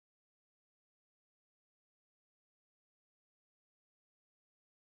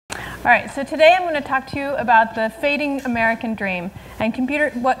All right, so today I'm going to talk to you about the fading American dream and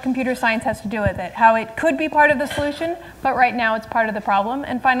what computer science has to do with it, how it could be part of the solution, but right now it's part of the problem,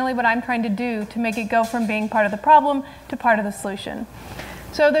 and finally what I'm trying to do to make it go from being part of the problem to part of the solution.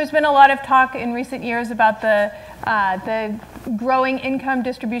 So there's been a lot of talk in recent years about the growing income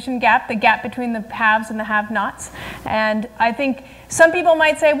distribution gap, the gap between the haves and the have-nots, and I think some people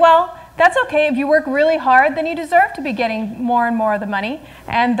might say, well, that's okay. If you work really hard, then you deserve to be getting more and more of the money.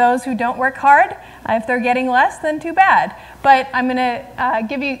 And those who don't work hard, if they're getting less, then too bad. But I'm going to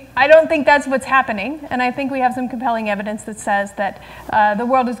give you, I don't think that's what's happening. And I think we have some compelling evidence that says that the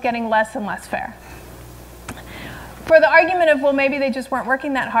world is getting less and less fair. For the argument of, well, maybe they just weren't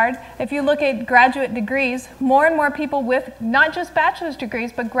working that hard, if you look at graduate degrees, more and more people with not just bachelor's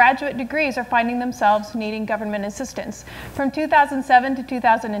degrees, but graduate degrees are finding themselves needing government assistance. From 2007 to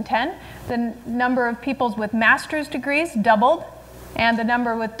 2010, the number of people with master's degrees doubled, and the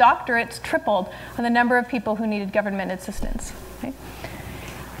number with doctorates tripled on the number of people who needed government assistance. Okay?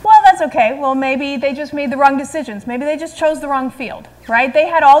 Well, that's okay. Well, maybe they just made the wrong decisions. Maybe they just chose the wrong field, right? They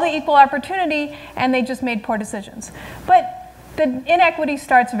had all the equal opportunity, and they just made poor decisions. But the inequity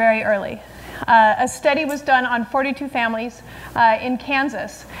starts very early. A study was done on 42 families in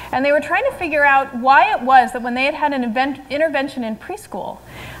Kansas, and they were trying to figure out why it was that when they had an intervention in preschool,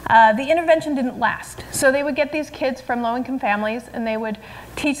 the intervention didn't last. So they would get these kids from low-income families, and they would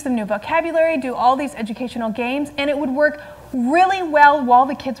teach them new vocabulary, do all these educational games, and it would work really well while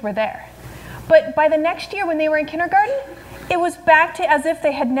the kids were there. But by the next year when they were in kindergarten, it was back to as if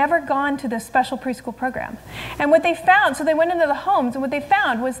they had never gone to this special preschool program. And what they found, so they went into the homes, and what they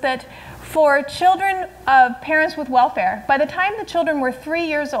found was that for children of parents with welfare, by the time the children were 3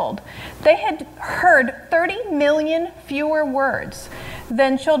 years old, they had heard 30 million fewer words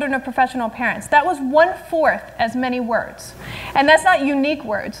than children of professional parents. That was 1/4 as many words. And that's not unique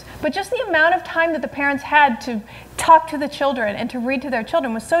words, but just the amount of time that the parents had to talk to the children and to read to their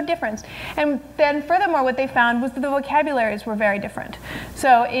children was so different. And then furthermore, what they found was that the vocabularies were very different.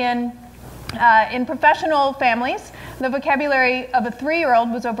 So in professional families, the vocabulary of a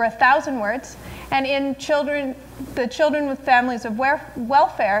 3-year-old was over 1,000 words, and in the children with families of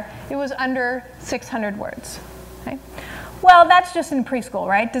welfare, it was under 600 words. Okay? Well, that's just in preschool,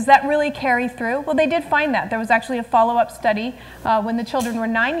 right? Does that really carry through? Well, they did find that. There was actually a follow-up study when the children were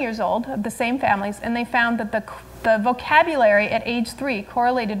 9 years old of the same families, and they found that the vocabulary at age 3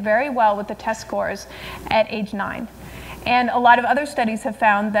 correlated very well with the test scores at age 9. And a lot of other studies have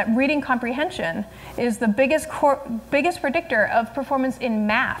found that reading comprehension is the biggest predictor of performance in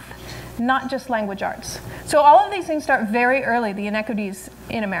math, not just language arts. So all of these things start very early, the inequities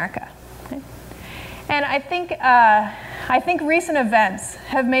in America. Okay? And I think recent events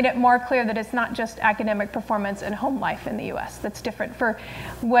have made it more clear that it's not just academic performance and home life in the US that's different. For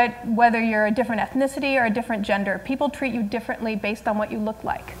whether you're a different ethnicity or a different gender, people treat you differently based on what you look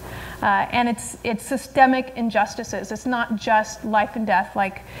like. And it's systemic injustices. It's not just life and death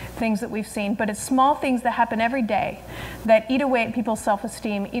like things that we've seen, but it's small things that happen every day that eat away at people's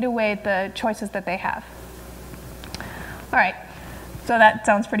self-esteem, eat away at the choices that they have. All right. So that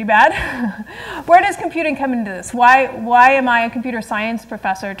sounds pretty bad. Where does computing come into this? Why am I a computer science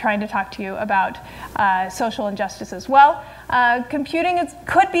professor trying to talk to you about social injustices? Well, computing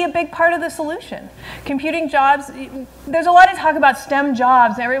could be a big part of the solution. Computing jobs, there's a lot of talk about STEM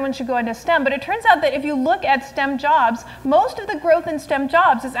jobs, everyone should go into STEM, but it turns out that if you look at STEM jobs, most of the growth in STEM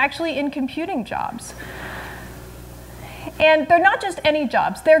jobs is actually in computing jobs. And they're not just any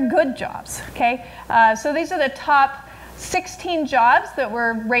jobs, they're good jobs, okay? So these are the top 16 jobs that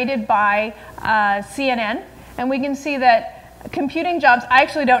were rated by CNN, and we can see that computing jobs, I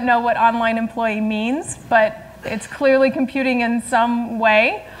actually don't know what online employee means, but it's clearly computing in some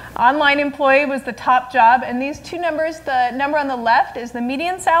way. Online employee was the top job, and these two numbers, the number on the left is the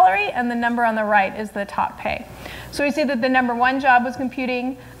median salary, and the number on the right is the top pay. So we see that the number 1 job was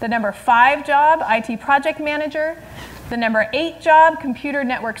computing, the number 5 job, IT project manager, the number 8 job, computer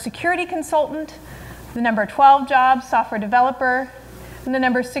network security consultant, the number 12 job, software developer, and the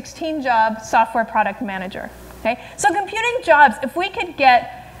number 16 job, software product manager. Okay? So computing jobs, if we could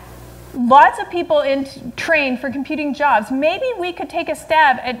get lots of people trained for computing jobs, maybe we could take a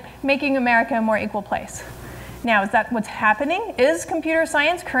stab at making America a more equal place. Now, is that what's happening? Is computer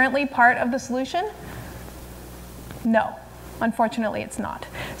science currently part of the solution? No. Unfortunately, it's not.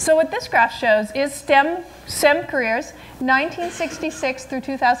 So what this graph shows is STEM careers, 1966 through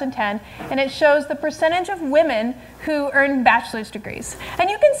 2010, and it shows the percentage of women who earn bachelor's degrees. And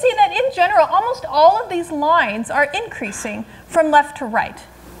you can see that in general, almost all of these lines are increasing from left to right.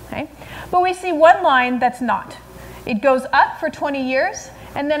 Okay? But we see one line that's not. It goes up for 20 years,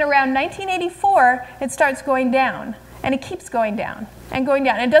 And then around 1984, it starts going down. And it keeps going down and going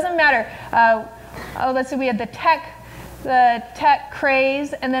down. It doesn't matter. Let's see, we had the tech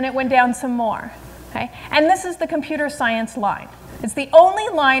craze, and then it went down some more. Okay? And this is the computer science line. It's the only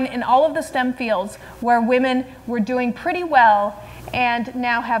line in all of the STEM fields where women were doing pretty well and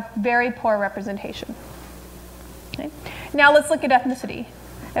now have very poor representation. Okay? Now let's look at ethnicity.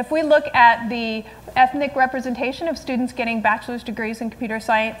 If we look at the ethnic representation of students getting bachelor's degrees in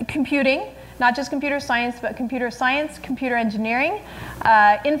computing, not just computer science, computer engineering,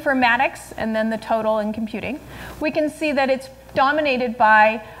 informatics, and then the total in computing, we can see that it's dominated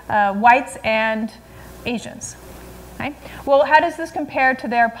by whites and Asians. Okay? Well, how does this compare to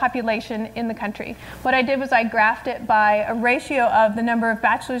their population in the country? What I did was I graphed it by a ratio of the number of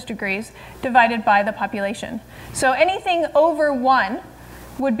bachelor's degrees divided by the population. So anything over 1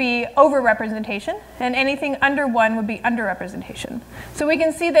 would be overrepresentation, and anything under 1 would be underrepresentation. So we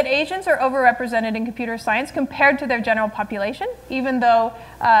can see that Asians are overrepresented in computer science compared to their general population, even though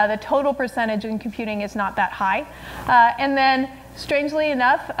the total percentage in computing is not that high. And then, strangely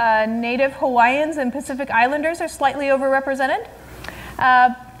enough, Native Hawaiians and Pacific Islanders are slightly overrepresented.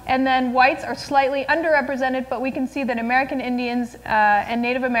 And then whites are slightly underrepresented, but we can see that American Indians and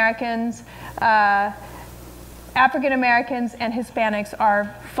Native Americans, African Americans, and Hispanics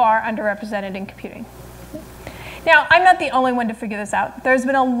are far underrepresented in computing. Now, I'm not the only one to figure this out. There's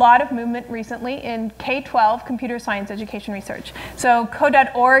been a lot of movement recently in K12 computer science education research. So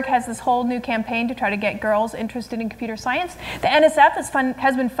Code.org has this whole new campaign to try to get girls interested in computer science. The NSF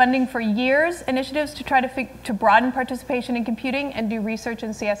has been funding for years initiatives to try to broaden participation in computing and do research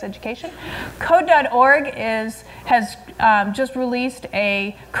in CS education. Code.org has just released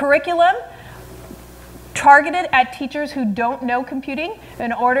a curriculum targeted at teachers who don't know computing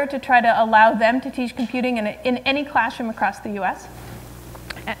in order to try to allow them to teach computing in any classroom across the US.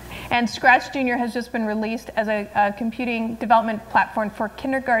 And Scratch Junior has just been released as a computing development platform for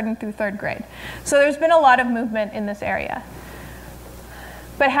kindergarten through 3rd grade. So there's been a lot of movement in this area.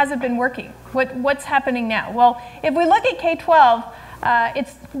 But has it been working? What's happening now? Well, if we look at K12,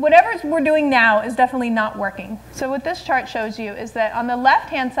 whatever we're doing now is definitely not working. So what this chart shows you is that on the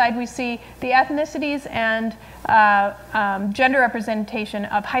left-hand side, we see the ethnicities and gender representation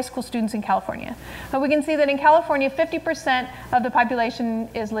of high school students in California. But we can see that in California, 50% of the population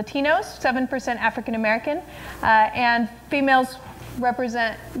is Latinos, 7% African American, and females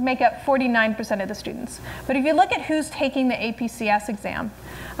make up 49% of the students. But if you look at who's taking the APCS exam,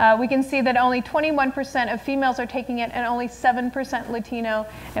 we can see that only 21% of females are taking it and only 7% Latino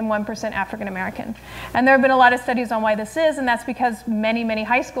and 1% African American. And there have been a lot of studies on why this is, and that's because many, many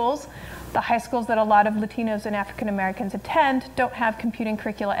high schools, the high schools that a lot of Latinos and African Americans attend, don't have computing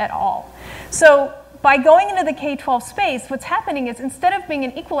curricula at all. So by going into the K-12 space, what's happening is instead of being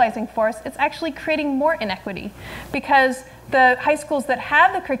an equalizing force, it's actually creating more inequity, because the high schools that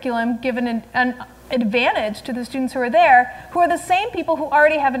have the curriculum give an advantage to the students who are there, who are the same people who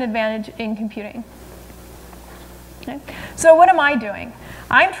already have an advantage in computing. Okay? So what am I doing?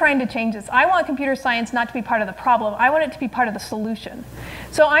 I'm trying to change this. I want computer science not to be part of the problem. I want it to be part of the solution.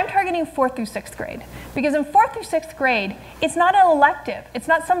 So I'm targeting 4th through 6th grade. Because in 4th through 6th grade, it's not an elective. It's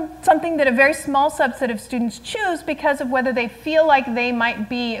not something that a very small subset of students choose because of whether they feel like they might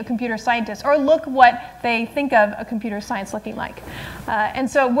be a computer scientist or look what they think of a computer science looking like. And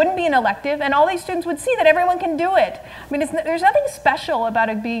so it wouldn't be an elective, and all these students would see that everyone can do it. I mean, there's nothing special about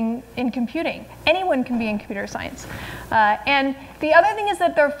it being in computing. Anyone can be in computer science. And the other thing is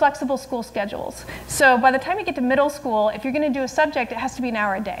that there are flexible school schedules. So by the time you get to middle school, if you're going to do a subject, it has to be an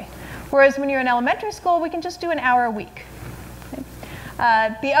hour a day. Whereas when you're in elementary school, we can just do an hour a week. Okay?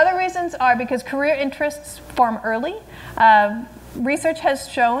 The other reasons are because career interests form early. Research has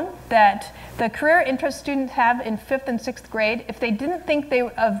shown that the career interests students have in 5th and 6th grade, if they didn't think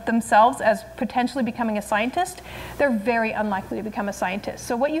of themselves as potentially becoming a scientist, they're very unlikely to become a scientist.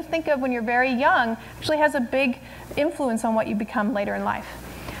 So what you think of when you're very young actually has a big influence on what you become later in life.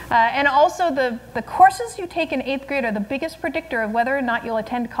 And also the courses you take in 8th grade are the biggest predictor of whether or not you'll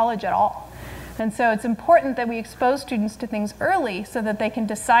attend college at all. And so it's important that we expose students to things early so that they can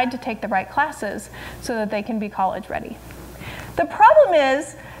decide to take the right classes so that they can be college ready. The problem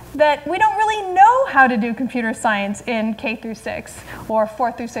is that we don't really know how to do computer science in K through 6 or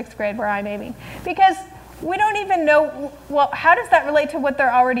 4th through 6th grade where I'm aiming, because we don't even know, well, how does that relate to what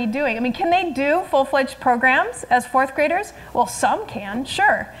they're already doing? I mean, can they do full-fledged programs as 4th graders? Well, some can,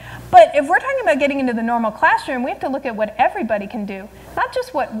 sure. But if we're talking about getting into the normal classroom, we have to look at what everybody can do, not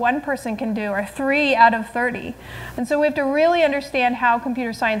just what one person can do or 3 out of 30. And so we have to really understand how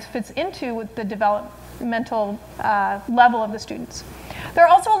computer science fits into the developmental level of the students. There are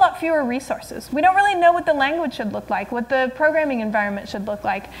also a lot fewer resources. We don't really know what the language should look like, what the programming environment should look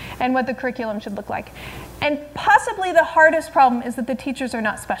like, and what the curriculum should look like. And possibly the hardest problem is that the teachers are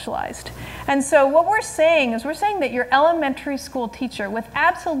not specialized. And so what we're saying is that your elementary school teacher with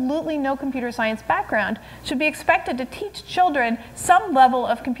absolutely no computer science background should be expected to teach children some level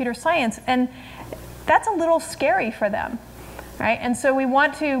of computer science, and that's a little scary for them. Right? And so we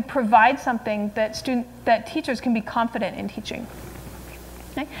want to provide something that teachers can be confident in teaching.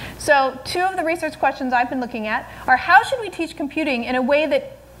 Okay? So 2 of the research questions I've been looking at are, how should we teach computing in a way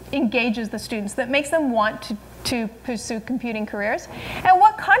that engages the students, that makes them want to pursue computing careers? And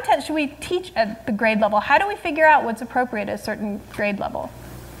what content should we teach at the grade level? How do we figure out what's appropriate at a certain grade level?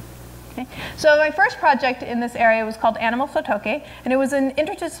 Okay. So my first project in this area was called Animal Sotoke, and it was an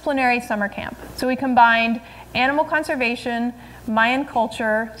interdisciplinary summer camp. So we combined animal conservation, Mayan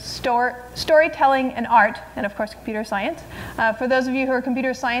culture, storytelling, and art, and of course computer science. For those of you who are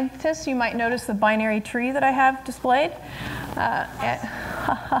computer scientists, you might notice the binary tree that I have displayed. I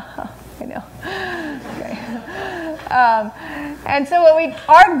know. Okay. And so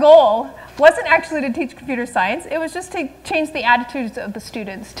our goal wasn't actually to teach computer science. It was just to change the attitudes of the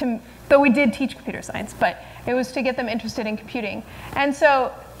students, though we did teach computer science, but it was to get them interested in computing. And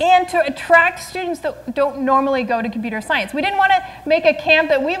to attract students that don't normally go to computer science. We didn't want to make a camp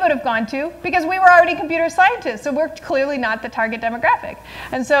that we would have gone to because we were already computer scientists, so we're clearly not the target demographic.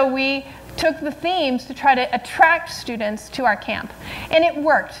 And so we took the themes to try to attract students to our camp. And it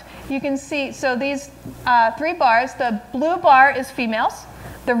worked. You can see, so these 3 bars, the blue bar is females,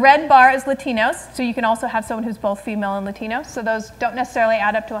 the red bar is Latinos, so you can also have someone who's both female and Latino, so those don't necessarily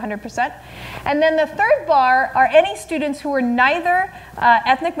add up to 100%. And then the 3rd bar are any students who are neither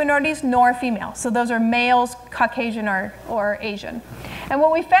ethnic minorities nor female, so those are males, Caucasian, or Asian. And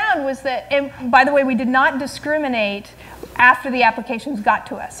what we found was that, and by the way, we did not discriminate after the applications got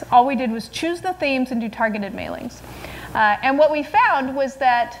to us. All we did was choose the themes and do targeted mailings. And what we found was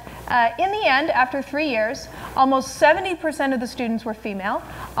that in the end, after 3 years, almost 70% of the students were female,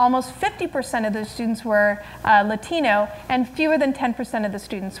 almost 50% of the students were Latino, and fewer than 10% of the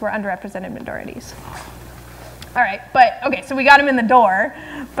students were underrepresented minorities. All right, okay, so we got them in the door,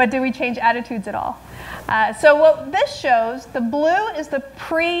 but did we change attitudes at all? So what this shows, the blue is the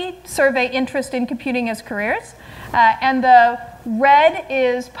pre-survey interest in computing as careers, and the red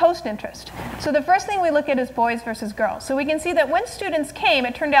is post-interest. So the first thing we look at is boys versus girls. So we can see that when students came,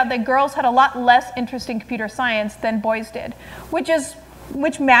 it turned out that girls had a lot less interest in computer science than boys did,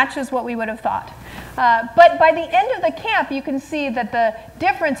 which matches what we would have thought. But by the end of the camp, you can see that the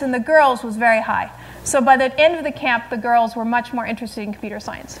difference in the girls was very high. So by the end of the camp, the girls were much more interested in computer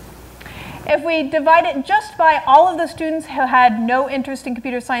science. If we divide it just by all of the students who had no interest in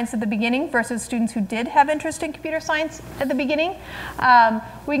computer science at the beginning versus students who did have interest in computer science at the beginning,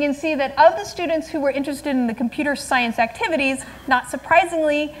 we can see that of the students who were interested in the computer science activities, not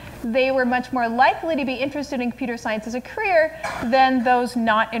surprisingly, they were much more likely to be interested in computer science as a career than those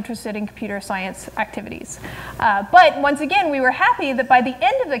not interested in computer science activities. But once again, we were happy that by the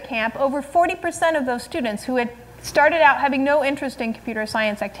end of the camp, over 40% of those students who had started out having no interest in computer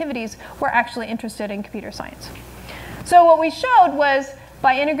science activities were actually interested in computer science. So what we showed was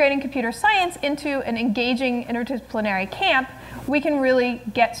by integrating computer science into an engaging interdisciplinary camp, we can really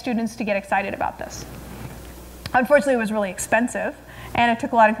get students to get excited about this. Unfortunately, it was really expensive, and it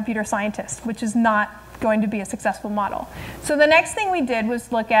took a lot of computer scientists, which is not going to be a successful model. So the next thing we did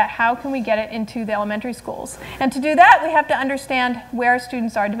was look at how can we get it into the elementary schools. And to do that, we have to understand where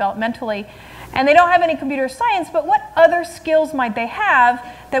students are developmentally. And they don't have any computer science, but what other skills might they have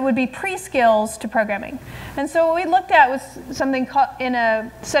that would be pre-skills to programming? And so what we looked at was something in a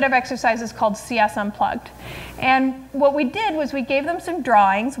set of exercises called CS Unplugged. And what we did was we gave them some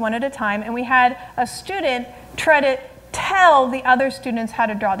drawings one at a time, and we had a student try to tell the other students how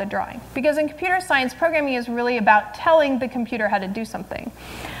to draw the drawing. Because in computer science, programming is really about telling the computer how to do something.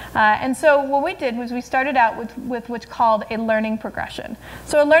 And so what we did was we started out with what's called a learning progression.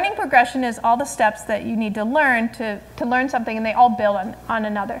 So a learning progression is all the steps that you need to learn to learn something, and they all build on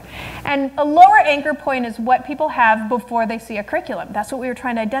another. And a lower anchor point is what people have before they see a curriculum. That's what we were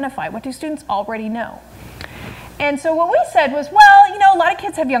trying to identify. What do students already know? And so what we said was, well, you know, a lot of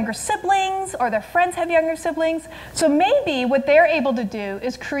kids have younger siblings, or their friends have younger siblings. So maybe what they're able to do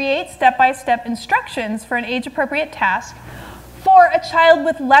is create step-by-step instructions for an age-appropriate task for a child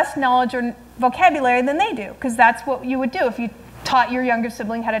with less knowledge or vocabulary than they do, because that's what you would do if you taught your younger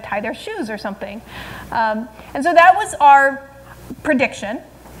sibling how to tie their shoes or something. And so that was our prediction.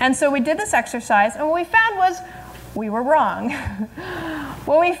 And so we did this exercise, and what we found was we were wrong.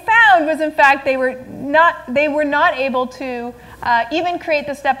 What we found was, in fact, they were not able to even create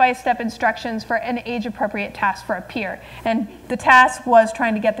the step-by-step instructions for an age-appropriate task for a peer. And the task was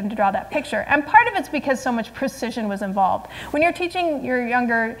trying to get them to draw that picture. And part of it's because so much precision was involved. When you're teaching your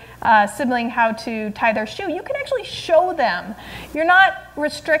younger sibling how to tie their shoe, you can actually show them. You're not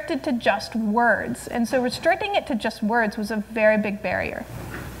restricted to just words. And so restricting it to just words was a very big barrier.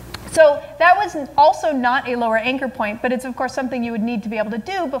 So that was also not a lower anchor point, but it's of course something you would need to be able to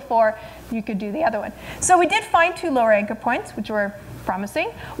do before you could do the other one. So we did find 2 lower anchor points, which were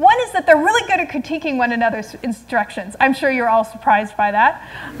promising. One is that they're really good at critiquing one another's instructions. I'm sure you're all surprised by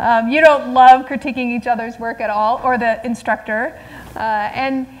that. You don't love critiquing each other's work at all, or the instructor.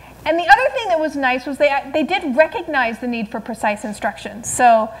 And the other thing that was nice was they did recognize the need for precise instruction.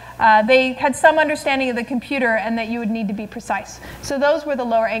 So they had some understanding of the computer and that you would need to be precise. So those were the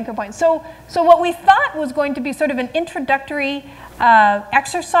lower anchor points. So what we thought was going to be sort of an introductory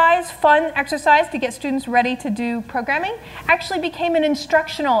exercise, fun exercise to get students ready to do programming, actually became an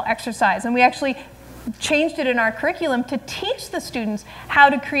instructional exercise. And we actually changed it in our curriculum to teach the students how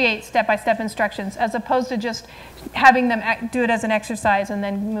to create step-by-step instructions, as opposed to just having them do it as an exercise and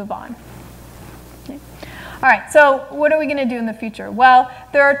then move on. Okay. All right, so what are we going to do in the future? Well,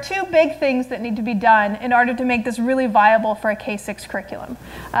 there are 2 big things that need to be done in order to make this really viable for a K-6 curriculum.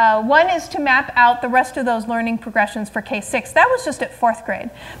 One is to map out the rest of those learning progressions for K-6. That was just at 4th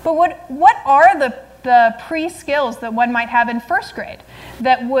grade. But what are the pre-skills that one might have in 1st grade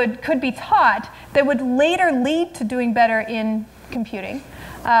that could be taught that would later lead to doing better in computing?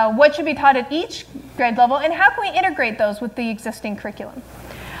 What should be taught at each grade level, and how can we integrate those with the existing curriculum?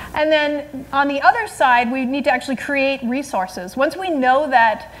 And then on the other side, we need to actually create resources. Once we know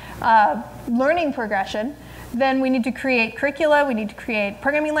that learning progression, then we need to create curricula, we need to create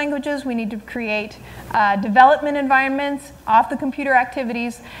programming languages, we need to create development environments, off-the-computer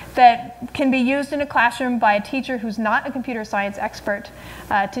activities that can be used in a classroom by a teacher who's not a computer science expert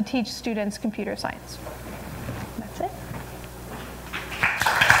to teach students computer science.